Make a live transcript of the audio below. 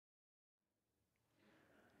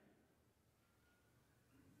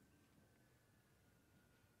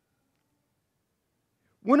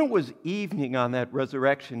When it was evening on that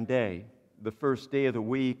resurrection day, the first day of the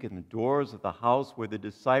week, and the doors of the house where the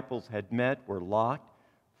disciples had met were locked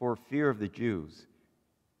for fear of the Jews,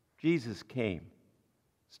 Jesus came,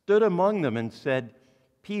 stood among them, and said,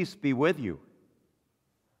 "Peace be with you."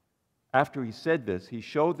 After he said this, he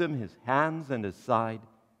showed them his hands and his side.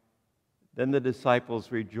 Then the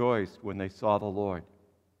disciples rejoiced when they saw the Lord.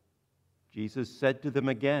 Jesus said to them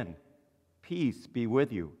again, "Peace be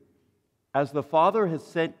with you. As the Father has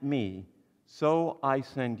sent me, so I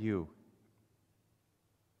send you."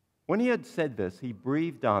 When he had said this, he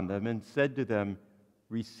breathed on them and said to them,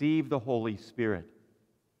 "Receive the Holy Spirit.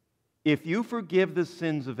 If you forgive the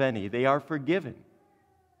sins of any, they are forgiven.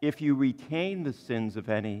 If you retain the sins of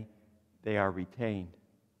any, they are retained."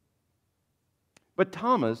 But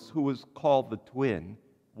Thomas, who was called the twin,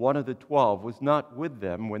 one of the 12, was not with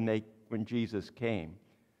them when Jesus came.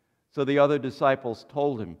 So the other disciples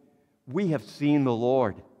told him, "We have seen the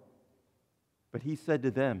Lord." But he said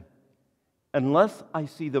to them, "Unless I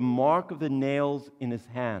see the mark of the nails in his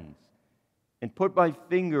hands, and put my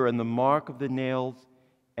finger in the mark of the nails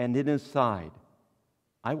and in his side,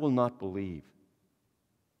 I will not believe."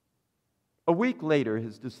 A week later,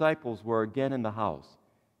 his disciples were again in the house,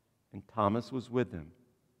 and Thomas was with them.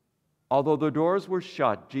 Although the doors were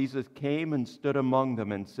shut, Jesus came and stood among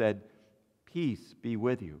them and said, "Peace be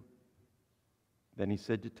with you." Then he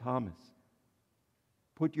said to Thomas,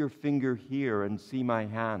 "Put your finger here and see my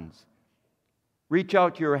hands. Reach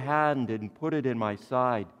out your hand and put it in my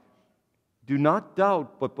side. Do not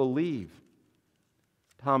doubt, but believe."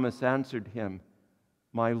 Thomas answered him,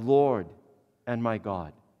 "My Lord and my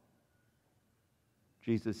God."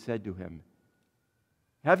 Jesus said to him,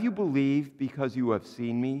 "Have you believed because you have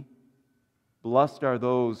seen me? Blessed are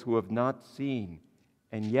those who have not seen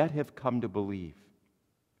and yet have come to believe."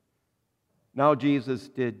 Now Jesus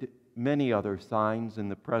did many other signs in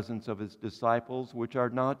the presence of his disciples, which are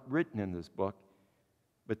not written in this book,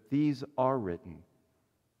 but these are written,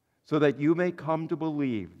 so that you may come to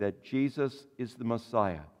believe that Jesus is the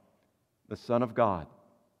Messiah, the Son of God,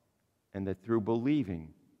 and that through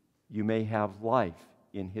believing you may have life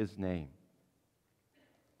in his name.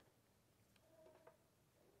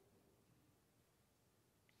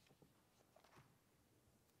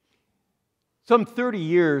 Some 30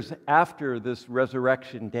 years after this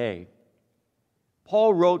resurrection day,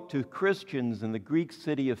 Paul wrote to Christians in the Greek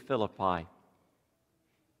city of Philippi.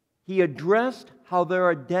 He addressed how their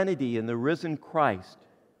identity in the risen Christ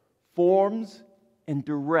forms and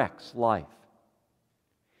directs life.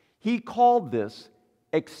 He called this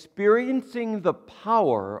experiencing the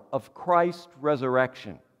power of Christ's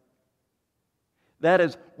resurrection. That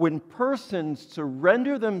is, when persons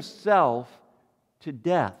surrender themselves to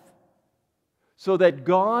death, so that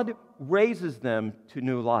God raises them to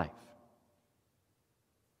new life.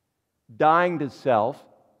 Dying to self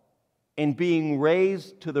and being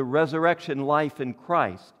raised to the resurrection life in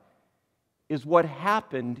Christ is what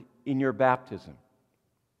happened in your baptism.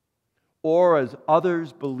 Or, as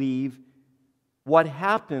others believe, what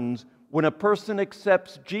happens when a person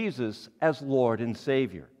accepts Jesus as Lord and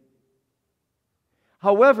Savior.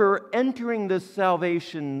 However, entering this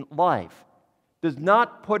salvation life does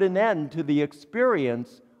not put an end to the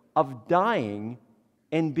experience of dying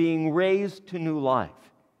and being raised to new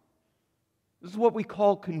life. This is what we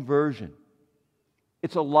call conversion.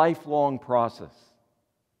 It's a lifelong process.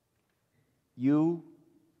 You,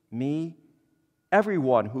 me,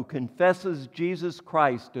 everyone who confesses Jesus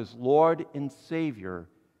Christ as Lord and Savior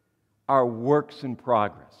are works in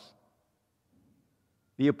progress.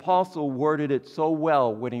 The apostle worded it so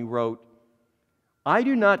well when he wrote, "I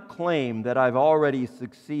do not claim that I've already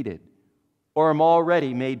succeeded or am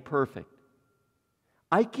already made perfect.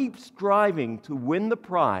 I keep striving to win the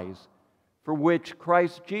prize for which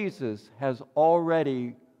Christ Jesus has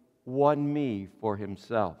already won me for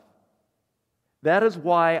himself. That is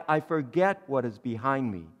why I forget what is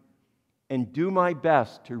behind me and do my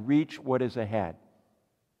best to reach what is ahead.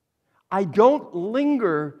 I don't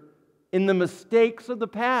linger in the mistakes of the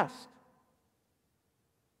past.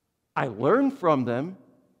 I learn from them,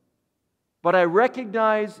 but I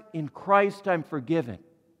recognize in Christ I'm forgiven.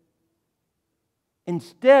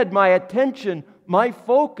 Instead, my attention, my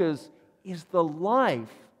focus is the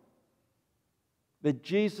life that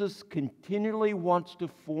Jesus continually wants to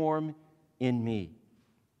form in me."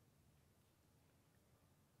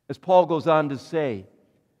 As Paul goes on to say,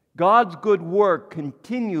 God's good work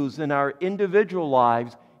continues in our individual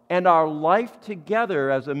lives and our life together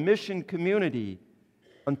as a mission community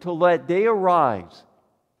until that day arrives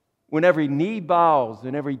when every knee bows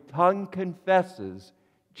and every tongue confesses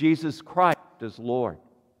Jesus Christ as Lord.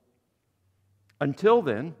 Until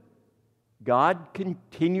then, God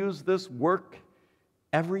continues this work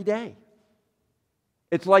every day.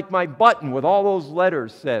 It's like my button with all those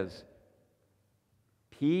letters says,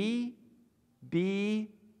 P, B,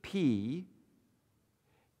 P,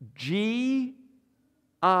 G,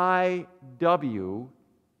 I, W,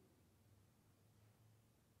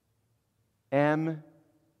 M,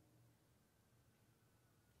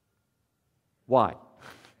 Y.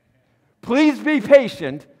 Please be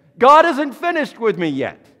patient. God isn't finished with me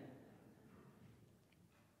yet.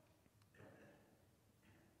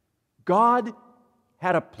 God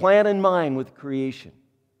had a plan in mind with creation,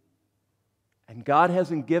 and God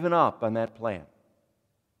hasn't given up on that plan.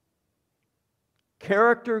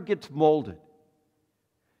 Character gets molded.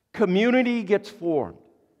 Community gets formed.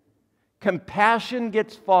 Compassion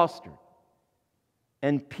gets fostered.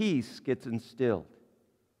 And peace gets instilled.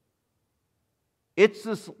 It's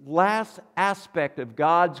this last aspect of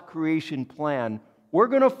God's creation plan we're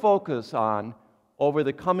going to focus on over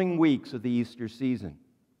the coming weeks of the Easter season.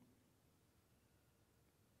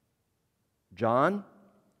 John,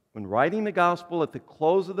 when writing the gospel at the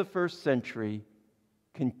close of the first century,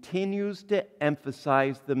 continues to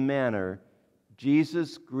emphasize the manner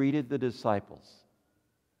Jesus greeted the disciples.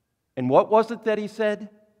 And what was it that he said?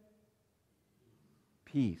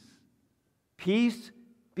 Peace. Peace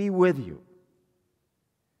be with you.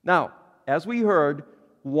 Now, as we heard,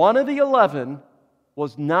 one of the 11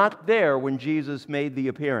 was not there when Jesus made the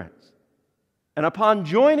appearance. And upon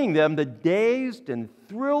joining them, the dazed and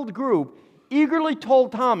thrilled group eagerly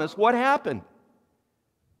told Thomas what happened.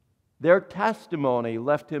 Their testimony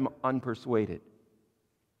left him unpersuaded.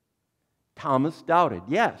 Thomas doubted,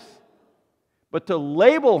 yes, but to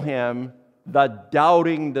label him the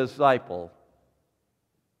doubting disciple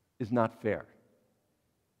is not fair.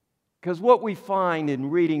 Because what we find in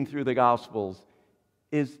reading through the Gospels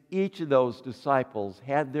is each of those disciples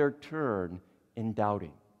had their turn in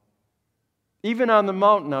doubting. Even on the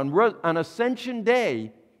mountain, on Ascension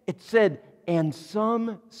Day, it said, and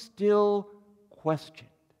some still questioned.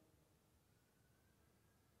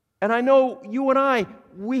 And I know you and I,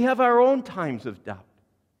 we have our own times of doubt.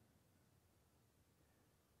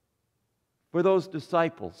 For those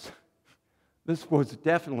disciples, this was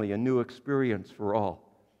definitely a new experience for all.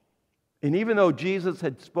 And even though Jesus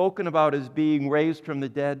had spoken about his being raised from the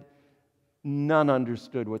dead, none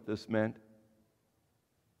understood what this meant.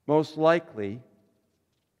 Most likely,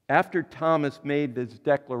 after Thomas made this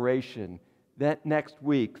declaration, that next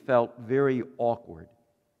week felt very awkward.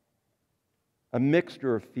 A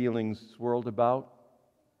mixture of feelings swirled about: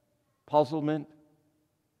 puzzlement,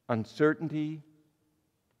 uncertainty,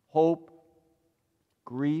 hope,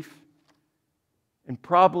 grief, and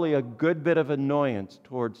probably a good bit of annoyance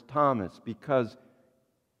towards Thomas, because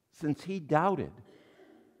since he doubted,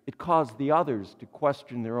 it caused the others to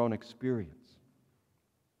question their own experience.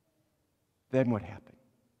 Then what happened?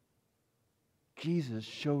 Jesus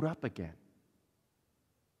showed up again.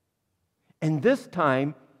 And this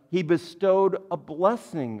time, he bestowed a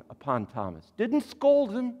blessing upon Thomas. Didn't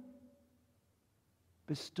scold him.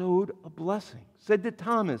 Bestowed a blessing. Said to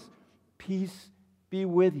Thomas, peace be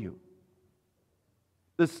with you.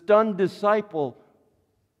 The stunned disciple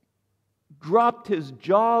dropped his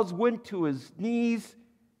jaws, went to his knees.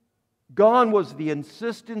 Gone was the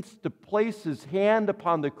insistence to place his hand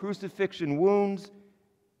upon the crucifixion wounds.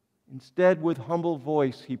 Instead, with humble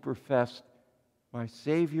voice, he professed, my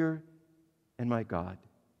Savior and my God.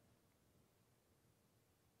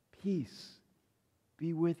 Peace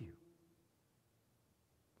be with you.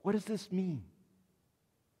 What does this mean?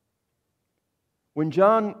 When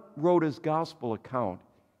John wrote his gospel account,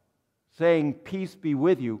 saying peace be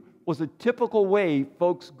with you was a typical way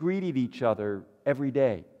folks greeted each other every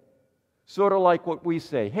day. Sort of like what we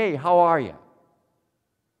say, hey, how are you?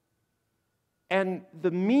 And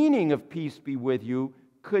the meaning of peace be with you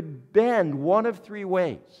could bend one of three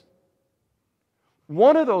ways.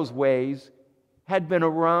 One of those ways had been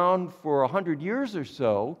around for 100 years or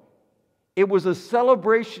so. It was a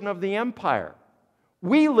celebration of the empire.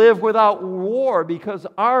 We live without war because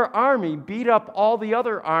our army beat up all the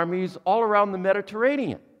other armies all around the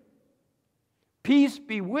Mediterranean. Peace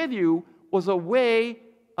be with you was a way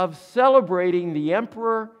of celebrating the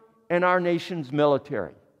emperor and our nation's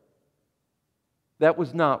military. That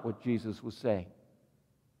was not what Jesus was saying.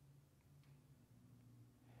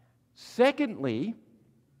 Secondly,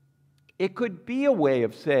 it could be a way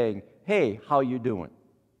of saying, hey, how you doing?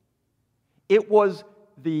 It was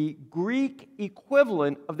the Greek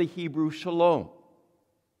equivalent of the Hebrew shalom.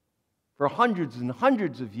 For hundreds and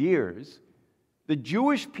hundreds of years, the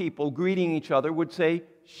Jewish people greeting each other would say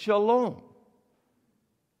shalom.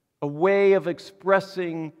 a way of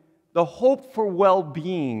expressing the hope for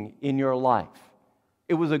well-being in your life.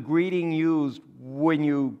 It was a greeting used when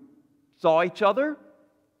you saw each other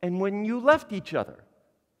and when you left each other.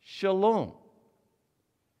 Shalom.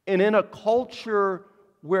 And in a culture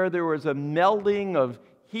where there was a melding of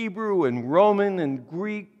Hebrew and Roman and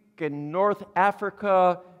Greek and North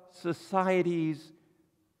Africa societies,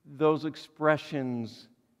 those expressions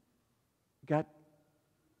got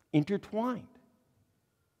intertwined,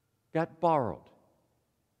 got borrowed.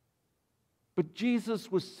 But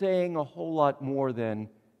Jesus was saying a whole lot more than,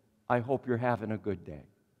 I hope you're having a good day.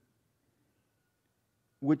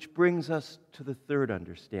 Which brings us to the third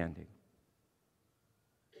understanding.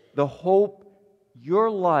 The hope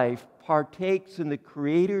your life partakes in the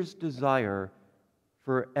Creator's desire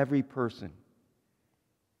for every person.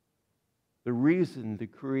 The reason the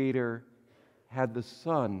Creator had the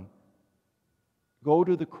Son go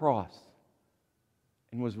to the cross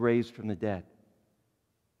and was raised from the dead.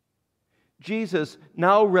 Jesus,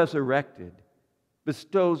 now resurrected,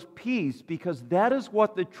 bestows peace because that is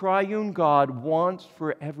what the triune God wants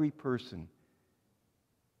for every person.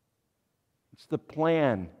 It's the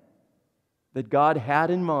plan that God had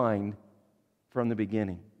in mind from the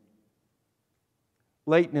beginning.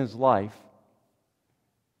 Late in his life,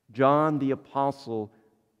 John the Apostle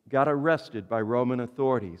got arrested by Roman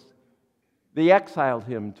authorities. They exiled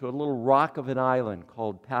him to a little rock of an island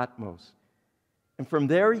called Patmos. And from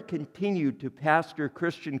there he continued to pastor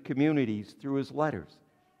Christian communities through his letters.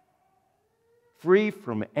 Free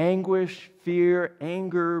from anguish, fear,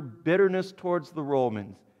 anger, bitterness towards the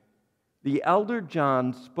Romans, the elder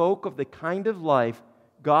John spoke of the kind of life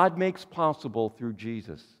God makes possible through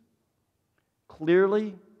Jesus.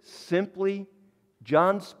 Clearly, simply,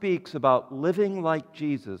 John speaks about living like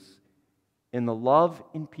Jesus in the love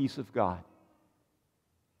and peace of God.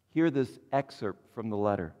 Hear this excerpt from the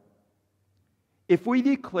letter. If we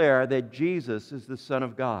declare that Jesus is the Son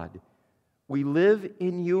of God, we live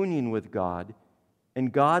in union with God,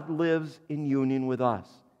 and God lives in union with us.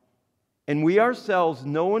 And we ourselves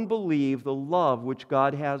know and believe the love which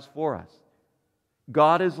God has for us.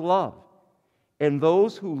 God is love, and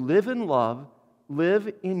those who live in love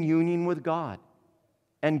live in union with God,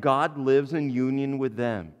 and God lives in union with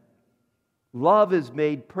them. Love is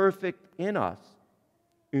made perfect in us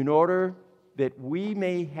in order that we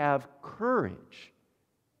may have courage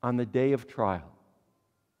on the day of trial.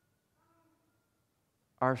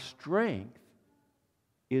 Our strength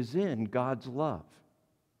is in God's love.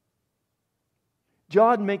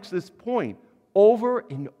 John makes this point over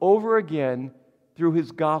and over again through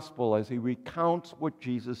his gospel as he recounts what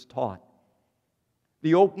Jesus taught.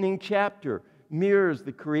 The opening chapter mirrors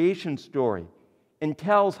the creation story and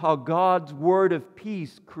tells how God's word of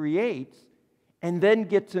peace creates and then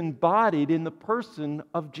gets embodied in the person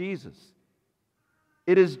of Jesus.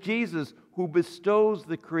 It is Jesus who bestows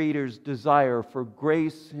the Creator's desire for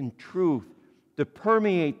grace and truth to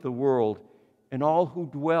permeate the world and all who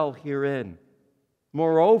dwell herein.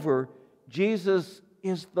 Moreover, Jesus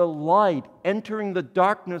is the light entering the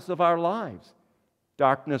darkness of our lives.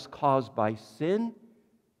 Darkness caused by sin,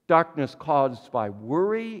 darkness caused by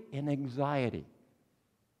worry and anxiety.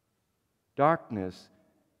 Darkness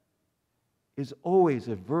is always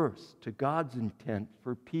averse to God's intent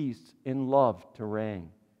for peace and love to reign.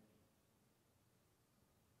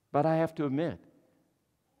 But I have to admit,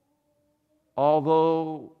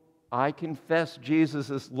 although I confess Jesus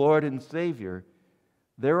as Lord and Savior,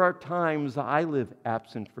 there are times I live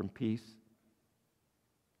absent from peace.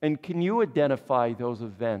 And can you identify those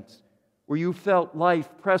events where you felt life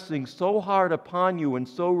pressing so hard upon you and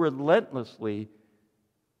so relentlessly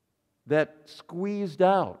that squeezed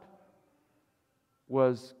out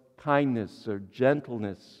was kindness or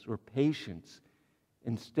gentleness or patience?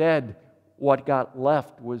 Instead, what got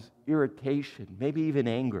left was irritation, maybe even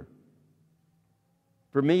anger.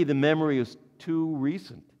 For me, the memory is too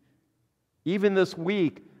recent. Even this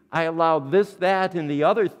week, I allowed this, that, and the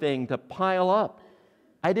other thing to pile up.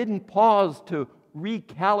 I didn't pause to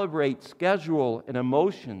recalibrate schedule and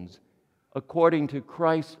emotions according to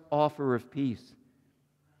Christ's offer of peace.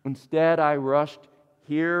 Instead, I rushed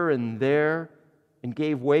here and there and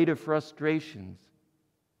gave way to frustrations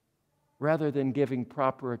rather than giving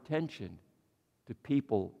proper attention to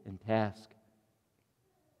people and task.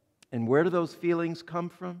 And where do those feelings come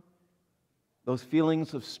from? Those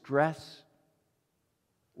feelings of stress?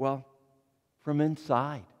 Well, from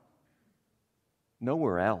inside.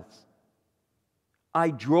 Nowhere else. I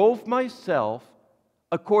drove myself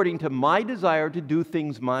according to my desire to do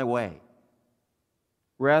things my way,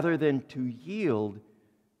 rather than to yield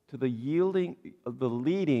to the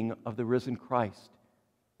leading of the risen Christ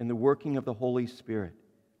and the working of the Holy Spirit.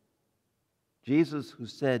 Jesus, who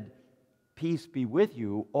said, "Peace be with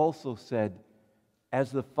you," also said,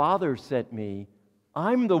 "As the Father sent me,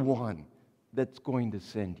 I'm the one that's going to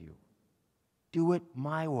send you. Do it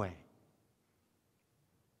my way."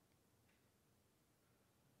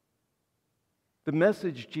 The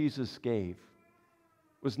message Jesus gave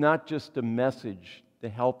was not just a message to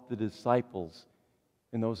help the disciples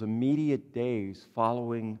in those immediate days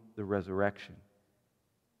following the resurrection.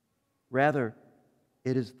 Rather,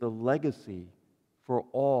 it is the legacy for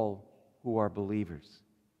all who are believers,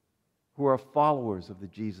 who are followers of the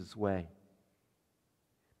Jesus way.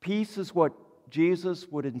 Peace is what Jesus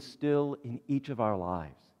would instill in each of our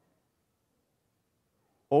lives.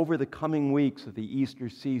 Over the coming weeks of the Easter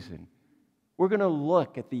season, we're going to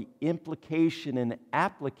look at the implication and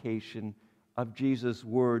application of Jesus'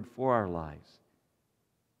 word for our lives.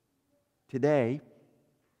 Today,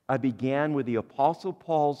 I began with the Apostle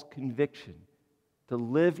Paul's conviction to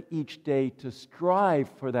live each day to strive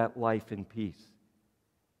for that life in peace.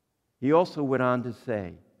 He also went on to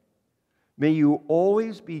say, "May you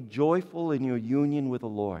always be joyful in your union with the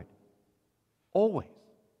Lord." Always.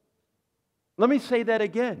 Let me say that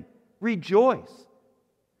again. Rejoice.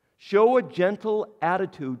 Show a gentle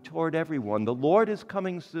attitude toward everyone. The Lord is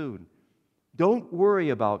coming soon. Don't worry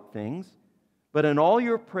about things, but in all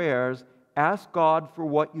your prayers, ask God for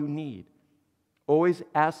what you need, always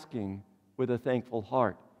asking with a thankful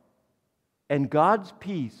heart. And God's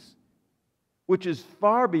peace, which is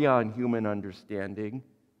far beyond human understanding,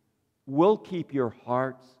 will keep your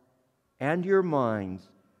hearts and your minds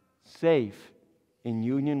safe in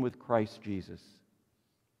union with Christ Jesus.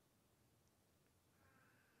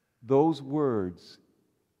 Those words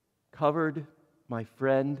covered my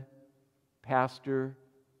friend, pastor,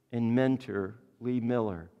 and mentor, Lee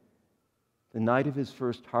Miller, the night of his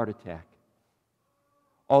first heart attack.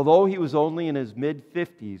 Although he was only in his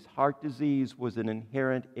mid-50s, heart disease was an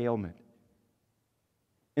inherent ailment.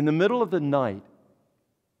 In the middle of the night,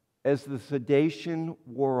 as the sedation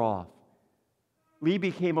wore off, Lee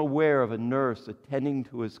became aware of a nurse attending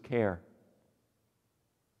to his care.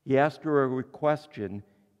 He asked her a question,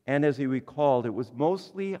 and as he recalled, it was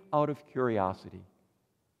mostly out of curiosity.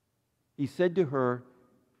 He said to her,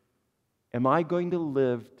 "Am I going to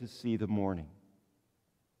live to see the morning?"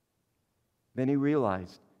 Then he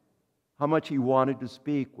realized how much he wanted to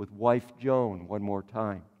speak with wife Joan one more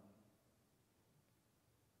time.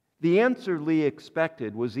 The answer Lee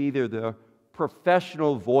expected was either the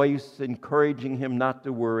professional voice encouraging him not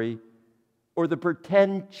to worry, or the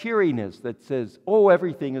pretend cheeriness that says, "Oh,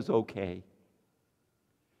 everything is okay."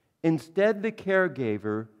 Instead, the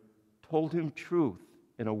caregiver told him truth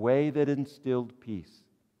in a way that instilled peace.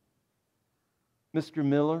 "Mr.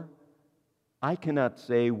 Miller, I cannot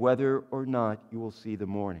say whether or not you will see the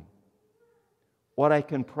morning. What I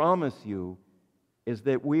can promise you is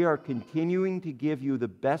that we are continuing to give you the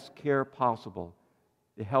best care possible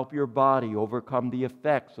to help your body overcome the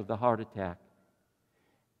effects of the heart attack.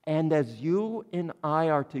 And as you and I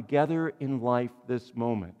are together in life this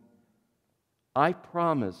moment, I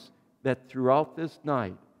promise that throughout this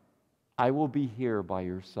night, I will be here by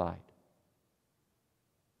your side."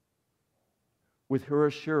 With her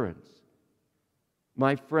assurance,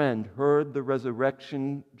 my friend heard the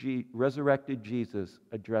resurrected Jesus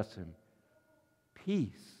address him,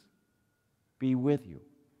 "Peace be with you."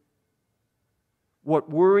 What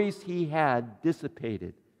worries he had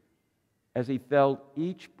dissipated as he felt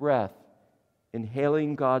each breath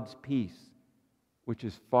inhaling God's peace, which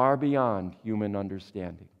is far beyond human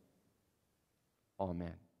understanding.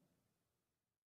 Amen.